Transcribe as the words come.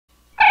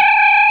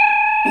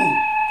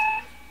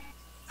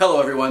Hello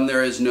everyone,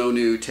 there is no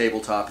new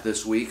tabletop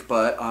this week,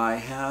 but I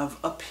have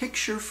a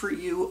picture for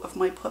you of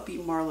my puppy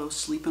Marlowe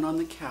sleeping on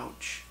the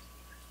couch.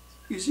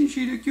 Isn't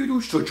she the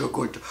cute? Such a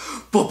good...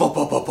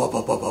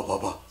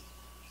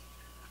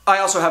 I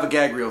also have a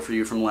gag reel for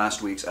you from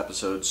last week's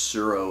episode,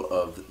 Tsuro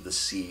of the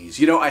Seas.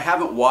 You know, I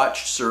haven't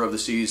watched Tsuro of the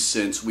Seas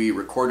since we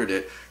recorded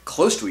it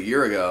close to a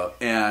year ago,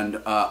 and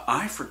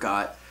I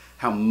forgot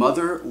how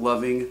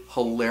mother-loving,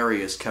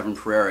 hilarious Kevin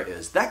Pereira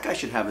is. That guy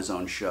should have his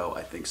own show,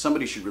 I think.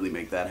 Somebody should really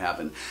make that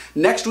happen.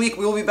 Next week,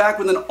 we will be back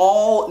with an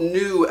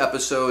all-new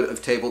episode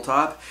of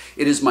Tabletop.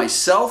 It is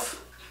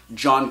myself,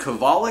 John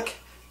Kovalik,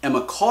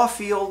 Emma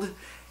Caulfield,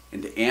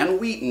 and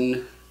Ann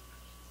Wheaton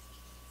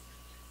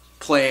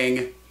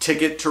playing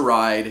Ticket to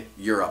Ride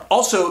Europe.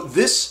 Also,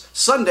 this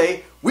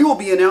Sunday, we will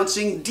be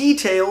announcing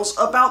details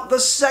about the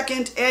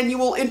second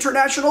annual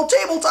International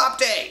Tabletop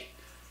Day.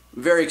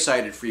 Very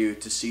excited for you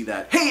to see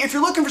that. Hey, if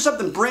you're looking for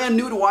something brand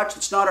new to watch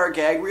that's not our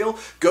gag reel,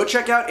 go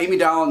check out Amy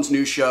Dallon's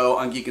new show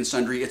on Geek and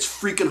Sundry. It's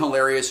freaking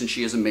hilarious and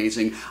she is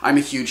amazing. I'm a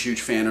huge, huge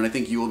fan, and I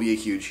think you will be a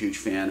huge, huge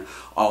fan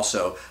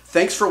also.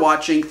 Thanks for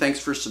watching, thanks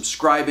for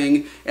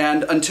subscribing,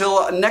 and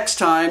until next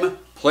time,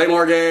 play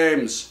more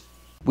games.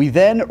 We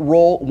then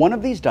roll one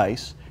of these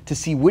dice to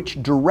see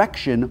which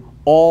direction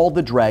all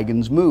the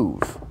dragons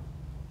move.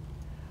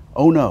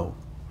 Oh no.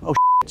 Oh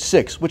shit,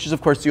 6, which is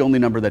of course the only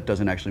number that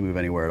doesn't actually move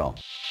anywhere at all.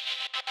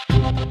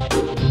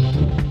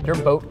 Your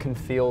boat can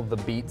feel the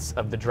beats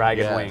of the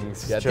dragon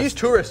wings. Yeah, these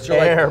tourists are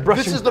like,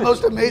 this is the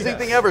most amazing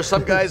thing ever.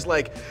 Some guy's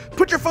like,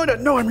 put your phone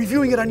down. No, I'm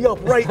reviewing it on Yelp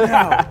right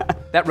now.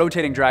 That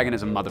rotating dragon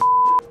is a mother.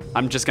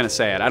 I'm just gonna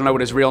say it. I don't know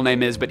what his real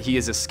name is, but he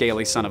is a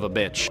scaly son of a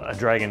bitch. A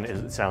dragon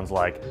it sounds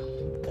like.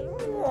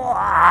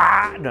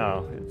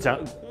 No, it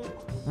sounds.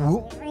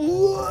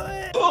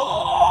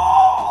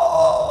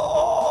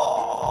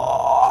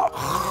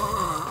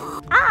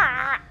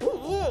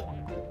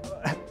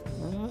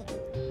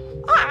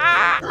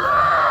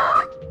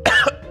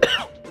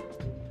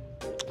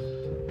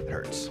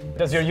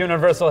 Does your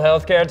universal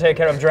health care take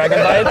care of dragon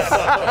bites?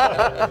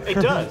 It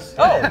does.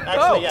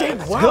 Actually,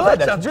 yeah. Wow, good.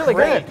 that That's really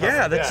great.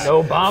 Yeah, that's...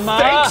 Obama.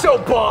 Thanks,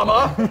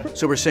 Obama!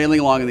 So we're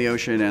sailing along in the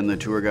ocean and the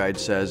tour guide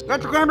says,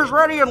 "Get your cameras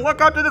ready and look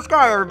up to the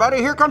sky, everybody.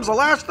 Here comes the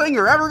last thing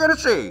you're ever gonna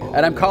see."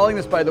 And I'm calling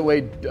this, by the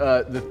way,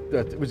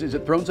 is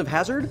it Thrones of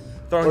Hazard?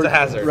 Thrones of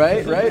Hazard.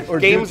 Right? Or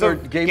Games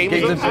of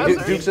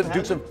Hazard? Dukes of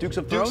Thrones? Dukes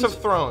of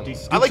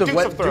Thrones. I like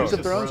Dukes of Thrones. Dukes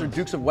of Thrones or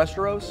Dukes of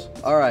Westeros?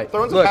 All right.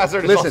 Thrones of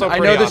Hazard is listen, also I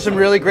pretty know there's awesome. some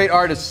really great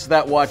artists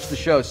that watch the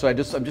show, so I'm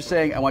just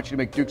saying I want you to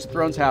make Dukes of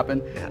Thrones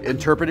happen.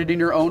 Interpret it in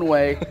your own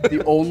way.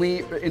 The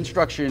only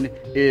instruction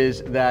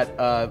is that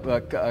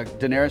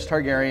Daenerys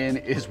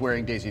Targaryen is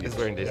wearing Daisy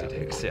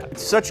Dukes. Yeah.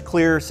 It's such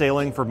clear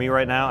sailing for me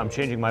right now. I'm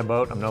changing my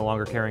boat. I'm no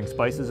longer carrying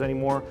spices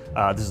anymore.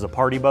 This is a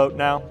party boat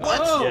now.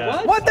 What?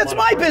 Yeah. What? That's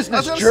my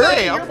business, I was jerk! gonna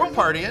say, we're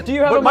partying. Do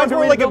you have But a mine's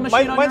more margarita like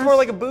machine on mine's yours? more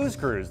like a booze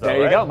cruise, though. There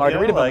you right? go,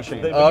 margarita like, machine.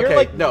 you're Okay,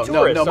 like no,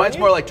 tourists, mine's aren't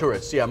more you? like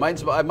tourists. Yeah, my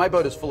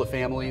boat is full of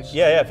families.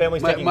 Yeah,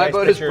 families taking My nice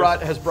boat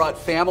pictures. has brought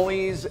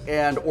families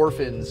and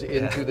orphans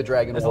into the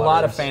Dragon There's waters. a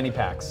lot of fanny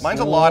packs. Mine's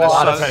a lot of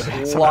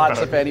Lots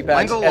of fanny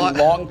packs Mine's a and lot-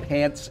 long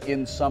pants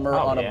in summer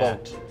on a yeah.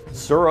 boat.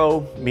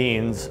 Tsuro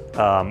means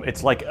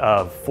it's like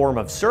a form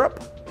of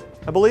syrup,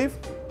 I believe.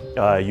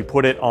 You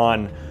put it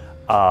on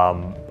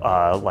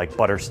like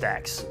butter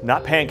stacks,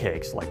 not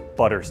pancakes, like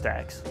butter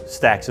stacks,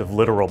 stacks of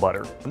literal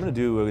butter. I'm gonna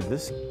do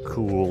this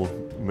cool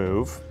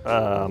move.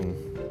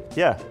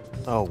 Yeah.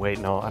 Oh wait,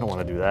 no, I don't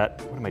want to do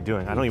that. What am I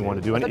doing? I don't even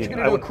want to do I thought anything. you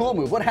were gonna do a cool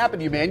move. What happened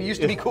to you, man? You used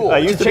to be cool. I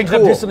used to be Change it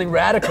up, cool. do something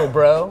radical,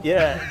 bro.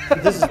 Yeah,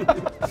 this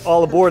is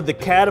all aboard the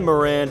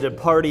catamaran to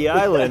Party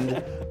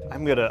Island.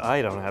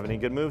 I don't have any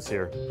good moves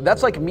here.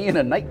 That's like me in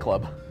a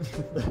nightclub.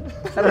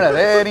 I don't have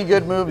any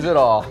good moves at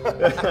all.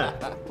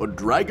 A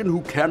dragon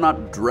who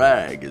cannot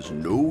drag is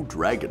no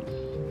dragon.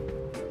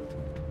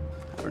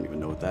 I don't even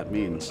know what that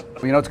means.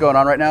 You know what's going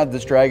on right now?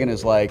 This dragon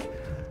is like,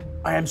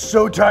 I am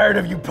so tired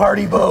of you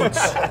party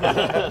boats.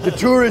 The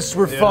tourists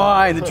were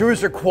fine. The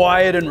tourists are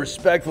quiet and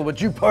respectful,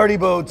 but you party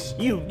boats.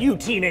 You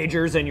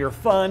teenagers and your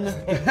fun.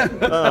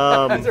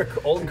 These are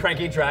old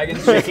cranky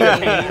dragons shaking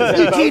hands.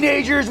 You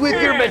teenagers with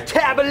your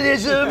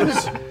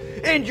metabolisms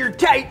and your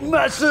tight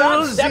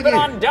muscles. Stepping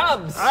on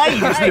dubs. I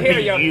hear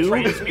your you.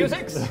 trance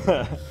musics.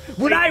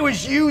 When I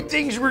was you,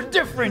 things were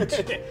different.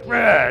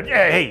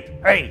 Hey!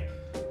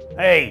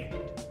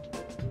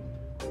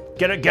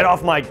 Get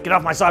off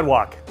my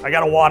sidewalk. I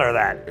gotta water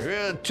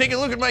that. Take a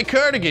look at my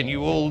cardigan,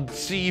 you old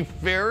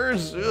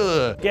seafarers.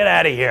 Ugh. Get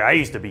out of here. I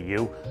used to be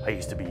you. I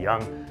used to be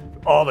young.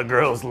 All the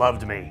girls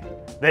loved me.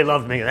 They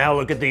loved me. Now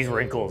look at these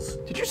wrinkles.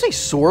 Did you say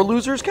sore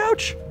loser's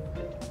couch?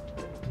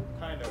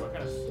 Kind of.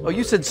 Oh,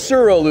 you said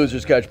Tsuro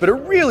loser's couch, but it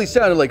really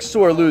sounded like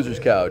sore loser's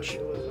couch.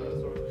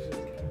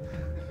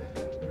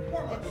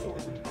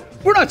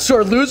 We're not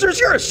sore losers.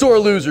 You're a sore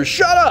loser.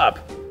 Shut up.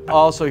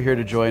 Also here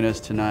to join us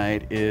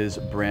tonight is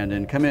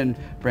Brandon. Come in,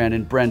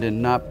 Brandon.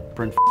 Brendan, not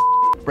Brent.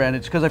 Brandon.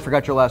 It's because I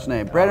forgot your last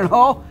name. Brandon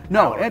Hall?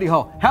 No, Halloran. Andy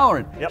Hall.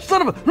 Halloran. Yep.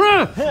 Son of a...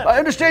 I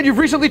understand you've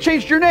recently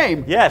changed your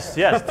name. Yes,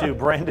 to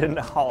Brandon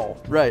Hall.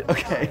 Right,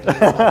 okay.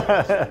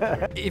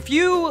 If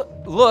you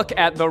look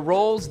at the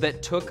roles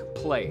that took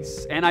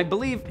place, and I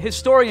believe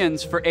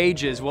historians for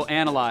ages will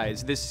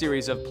analyze this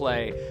series of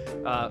play,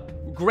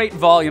 great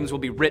volumes will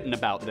be written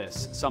about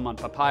this. Some on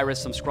papyrus,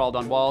 some scrawled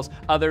on walls,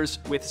 others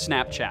with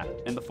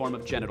Snapchat in the form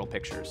of genital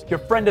pictures. Your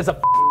friend is a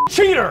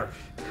cheater!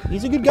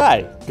 He's a good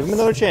guy. Give him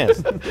another chance.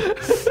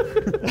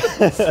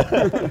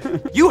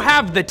 You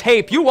have the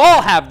tape. You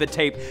all have the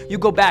tape. You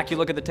go back, you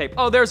look at the tape.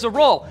 Oh, there's a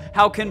roll.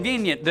 How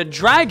convenient. The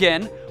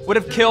dragon would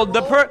have killed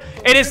the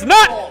It is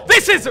not.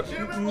 This is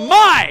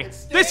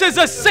This is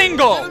a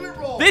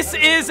single. This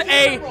is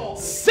a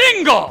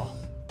single.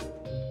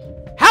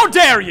 How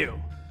dare you?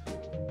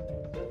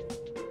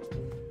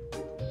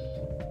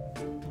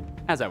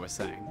 As I was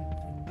saying.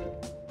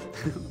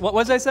 What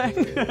was I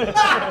saying?